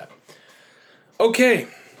go with that. Okay,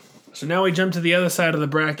 so now we jump to the other side of the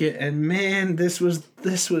bracket, and man, this was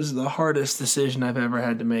the hardest decision I've ever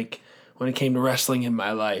had to make when it came to wrestling in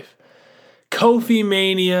my life. Kofi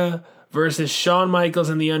Mania versus Shawn Michaels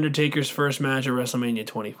and The Undertaker's first match at WrestleMania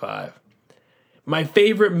 25. my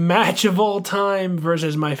favorite match of all time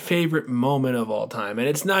versus my favorite moment of all time. And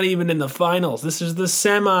it's not even in the finals. This is the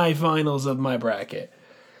semifinals of my bracket.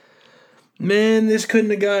 Man, this couldn't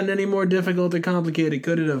have gotten any more difficult or complicated,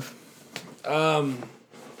 could it have? I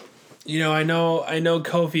know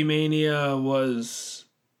Kofi Mania was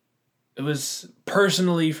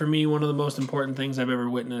personally for me one of the most important things I've ever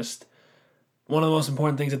witnessed. One of the most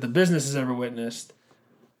important things that the business has ever witnessed.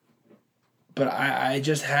 But I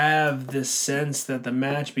just have this sense that the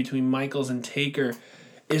match between Michaels and Taker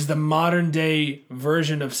is the modern day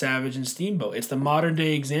version of Savage and Steamboat. It's the modern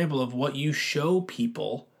day example of what you show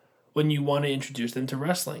people when you want to introduce them to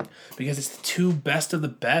wrestling. Because it's the two best of the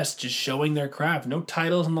best just showing their craft. No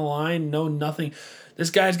titles on the line, no nothing. This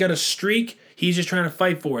guy's got a streak. He's just trying to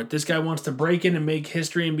fight for it. This guy wants to break in and make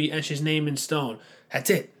history and etch his name in stone. That's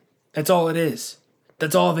it. That's all it is.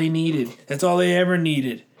 That's all they needed. That's all they ever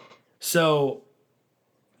needed. So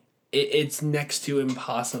it's next to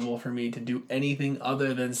impossible for me to do anything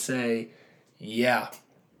other than say, yeah,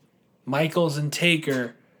 Michaels and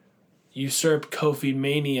Taker usurp Kofi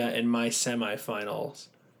Mania in my semifinals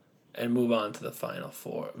and move on to the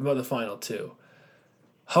final two.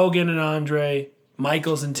 Hogan and Andre,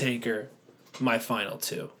 Michaels and Taker, my final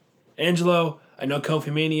two. Angelo, I know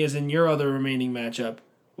Kofi Mania is in your other remaining matchup.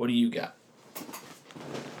 What do you got?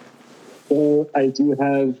 Well, I do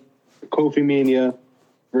have Kofi Mania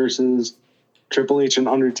versus Triple H and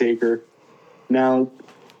Undertaker. Now,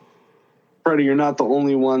 Freddie, you're not the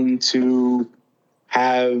only one to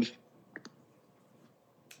have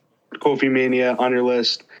Kofi Mania on your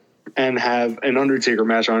list and have an Undertaker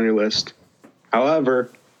match on your list.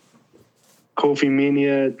 However, Kofi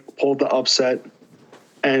Mania pulled the upset,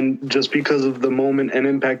 and just because of the moment and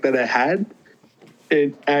impact that it had,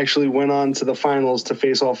 it actually went on to the finals to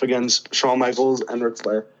face off against Shawn Michaels and Ric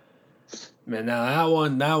Flair. Man, now that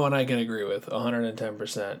one I can agree with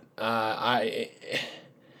 110%.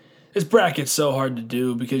 This bracket's so hard to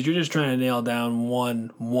do because you're just trying to nail down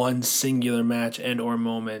one singular match and or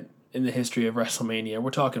moment in the history of WrestleMania.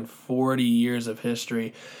 We're talking 40 years of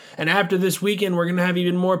history. And after this weekend, we're going to have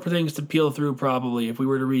even more things to peel through probably if we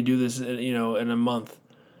were to redo this, in a month.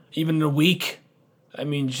 Even in a week. I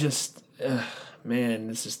mean, man,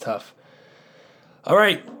 this is tough. All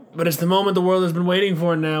right, but it's the moment the world has been waiting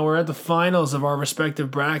for now. We're at the finals of our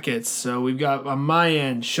respective brackets. So we've got, on my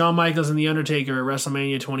end, Shawn Michaels and The Undertaker at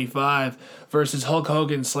WrestleMania 25 versus Hulk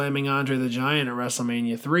Hogan slamming Andre the Giant at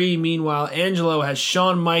WrestleMania 3. Meanwhile, Angelo has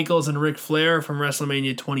Shawn Michaels and Ric Flair from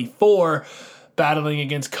WrestleMania 24 battling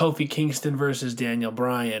against Kofi Kingston versus Daniel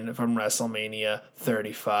Bryan from WrestleMania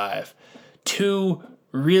 35. Two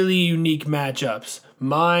really unique matchups.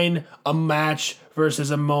 Mine, a match versus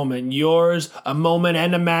a moment. Yours, a moment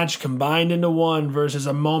and a match combined into one versus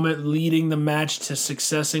a moment leading the match to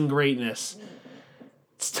success and greatness.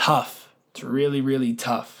 It's tough. It's really, really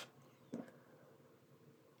tough.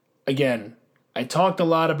 Again, I talked a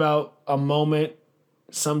lot about a moment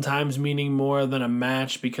sometimes meaning more than a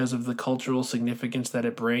match because of the cultural significance that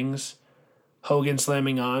it brings. Hogan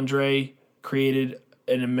slamming Andre created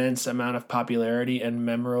an immense amount of popularity and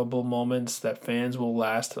memorable moments that fans will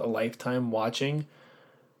last a lifetime watching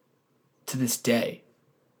to this day.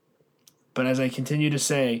 But as I continue to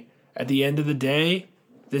say, at the end of the day,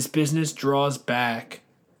 this business draws back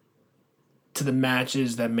to the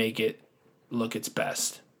matches that make it look its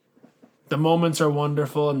best. The moments are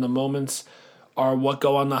wonderful and the moments are what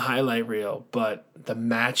go on the highlight reel, but the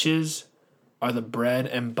matches are the bread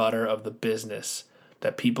and butter of the business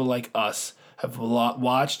that people like us have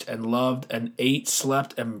watched and loved and ate,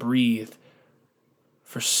 slept, and breathed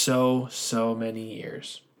for so many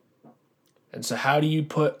years. And so how do you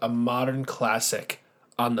put a modern classic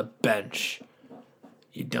on the bench?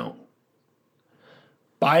 You don't.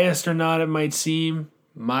 Biased or not it might seem,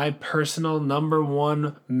 my personal number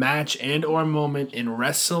one match and or moment in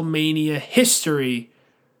WrestleMania history,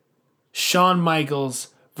 Shawn Michaels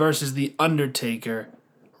versus The Undertaker,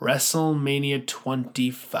 WrestleMania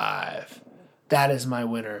 25. That is my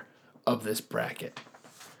winner of this bracket.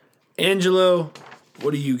 Angelo,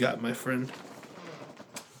 what do you got, my friend?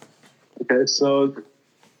 Okay, so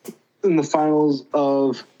in the finals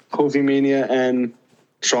of Kofi Mania and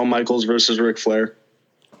Shawn Michaels versus Ric Flair,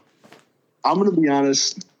 I'm going to be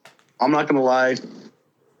honest. I'm not going to lie.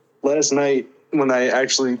 Last night, when I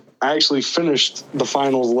actually finished the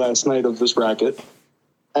finals last night of this bracket,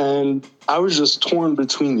 and I was just torn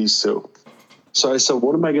between these two. So I said,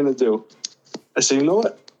 what am I going to do? I said, you know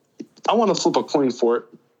what? I want to flip a coin for it.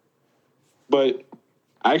 But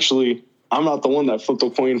actually, I'm not the one that flipped a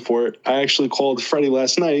coin for it. I actually called Freddy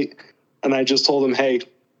last night, and I just told him, hey,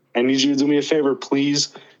 I need you to do me a favor.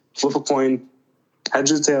 Please flip a coin.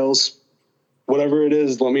 Heads or tails, whatever it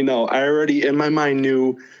is, let me know. I already, in my mind,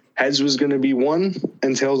 knew heads was going to be one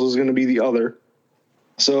and tails was going to be the other.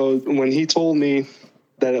 So when he told me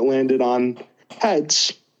that it landed on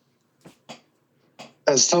heads,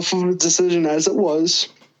 as tough of a decision as it was,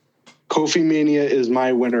 Kofi Mania is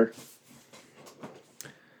my winner.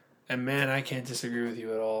 And man, I can't disagree with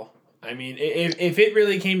you at all. I mean, if it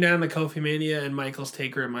really came down to Kofi Mania and Michaels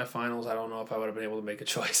Taker in my finals, I don't know if I would have been able to make a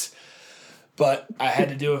choice. But I had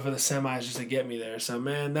to do it for the semis just to get me there. So,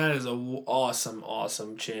 man, that is an awesome,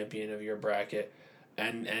 awesome champion of your bracket.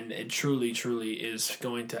 And it truly, truly is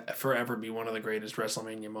going to forever be one of the greatest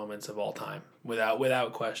WrestleMania moments of all time,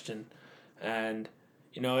 without question. And,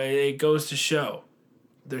 you know, it goes to show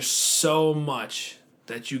there's so much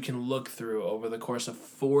that you can look through over the course of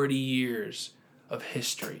 40 years of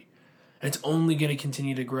history. And it's only going to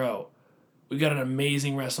continue to grow. We got an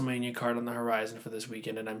amazing WrestleMania card on the horizon for this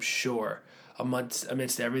weekend, and I'm sure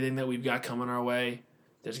amidst everything that we've got coming our way,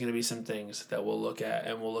 there's going to be some things that we'll look at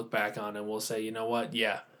and we'll look back on and we'll say, you know what,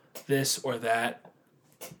 yeah, this or that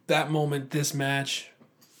moment, this match,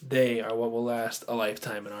 they are what will last a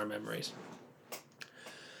lifetime in our memories.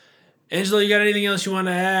 Angelo, you got anything else you want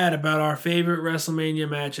to add about our favorite WrestleMania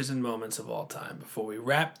matches and moments of all time before we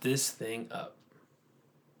wrap this thing up?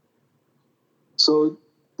 So,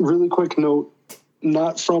 really quick note,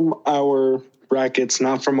 not from our brackets,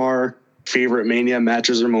 not from our favorite Mania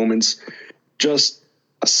matches or moments, just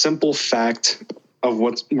a simple fact of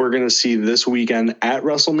what we're going to see this weekend at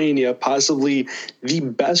WrestleMania, possibly the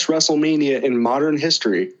best WrestleMania in modern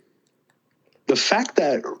history. The fact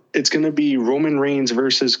that it's going to be Roman Reigns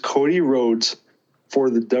versus Cody Rhodes for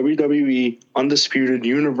the WWE Undisputed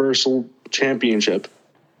Universal Championship.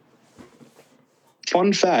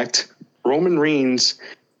 Fun fact, Roman Reigns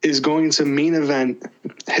is going to main event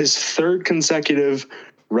his third consecutive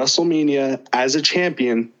WrestleMania as a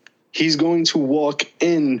champion. He's going to walk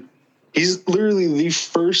in. He's literally the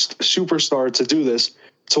first superstar to do this,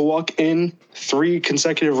 to walk in 3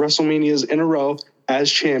 consecutive WrestleManias in a row as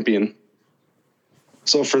champion.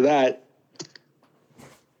 So for that,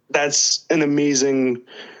 that's an amazing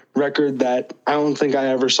record that I don't think I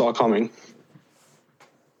ever saw coming.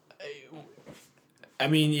 I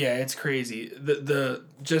mean, yeah, it's crazy. The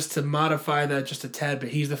just to modify that just a tad bit,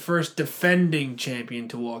 he's the first defending champion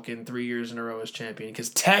to walk in 3 years in a row as champion. Because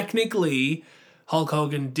technically, Hulk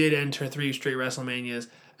Hogan did enter 3 straight WrestleManias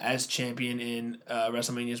as champion in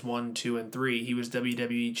WrestleManias 1, 2, and 3. He was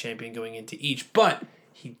WWE champion going into each, but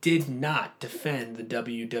he did not defend the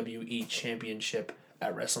WWE Championship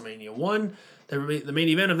at WrestleMania 1. The main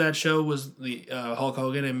event of that show was the Hulk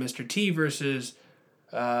Hogan and Mr. T versus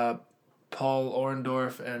Paul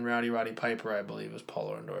Orndorff and Roddy Piper, I believe it was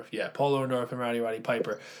Paul Orndorff. Yeah, Paul Orndorff and Roddy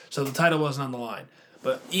Piper. So the title wasn't on the line.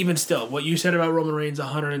 But even still, what you said about Roman Reigns,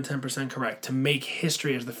 110% correct. To make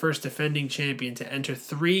history as the first defending champion to enter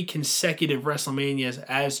 3 consecutive WrestleManias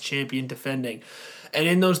as champion defending. And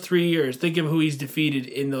in those 3 years, think of who he's defeated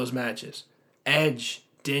in those matches. Edge,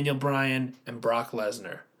 Daniel Bryan, and Brock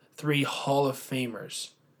Lesnar. 3 Hall of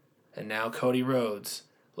Famers. And now Cody Rhodes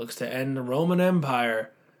looks to end the Roman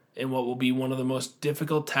Empire in what will be one of the most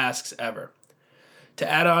difficult tasks ever. To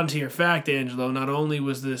add on to your fact, Angelo, not only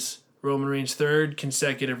was this Roman Reigns' 3rd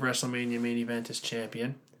consecutive WrestleMania main event as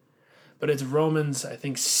champion, but it's Roman's, I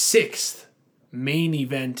think, 6th main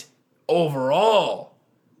event overall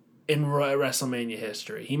in WrestleMania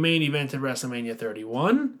history. He main evented WrestleMania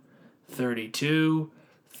 31, 32,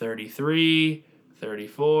 33,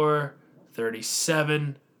 34,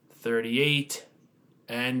 37, 38,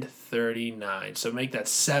 and 39. So make that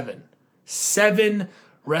 7. 7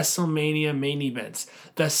 WrestleMania main events.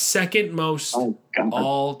 The second most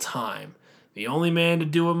all time. The only man to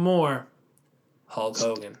do it more, Hulk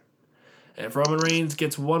Hogan. And if Roman Reigns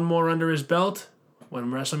gets one more under his belt,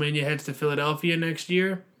 when WrestleMania heads to Philadelphia next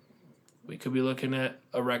year, we could be looking at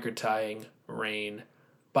a record-tying reign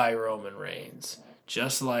by Roman Reigns.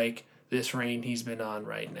 Just like this reign he's been on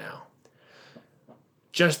right now.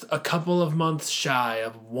 Just a couple of months shy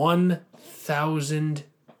of 1,000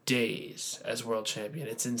 days as world champion.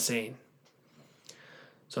 It's insane.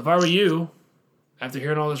 So if I were you, after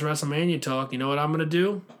hearing all this WrestleMania talk, you know what I'm going to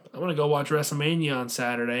do? I'm going to go watch WrestleMania on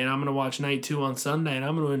Saturday, and I'm going to watch Night 2 on Sunday, and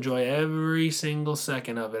I'm going to enjoy every single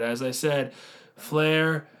second of it. As I said,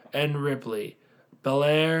 Flair and Ripley,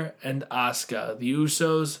 Belair and Asuka, the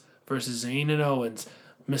Usos versus Zayn and Owens,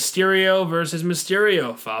 Mysterio versus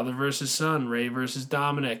Mysterio, father versus son, Ray versus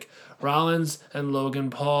Dominic, Rollins and Logan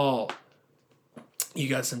Paul. You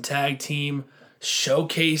got some tag team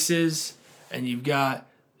showcases, and you've got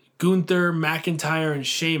Gunther, McIntyre, and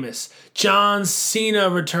Sheamus. John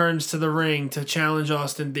Cena returns to the ring to challenge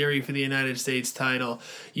Austin Theory for the United States title.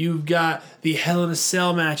 You've got the Hell in a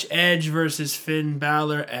Cell match, Edge versus Finn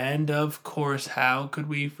Balor, and of course, how could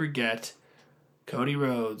we forget Cody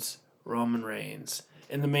Rhodes, Roman Reigns,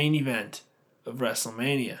 in the main event of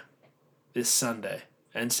WrestleMania this Sunday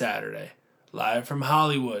and Saturday, live from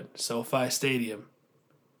Hollywood, SoFi Stadium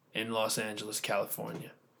in Los Angeles,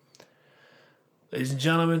 California. Ladies and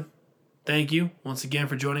gentlemen, thank you once again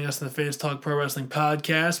for joining us in the Fans Talk Pro Wrestling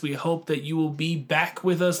Podcast. We hope that you will be back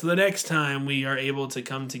with us the next time we are able to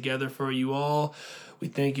come together for you all. We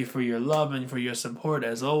thank you for your love and for your support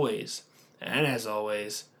as always. And as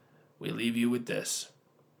always, we leave you with this.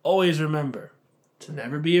 Always remember to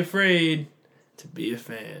never be afraid to be a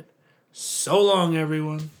fan. So long,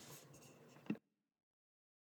 everyone.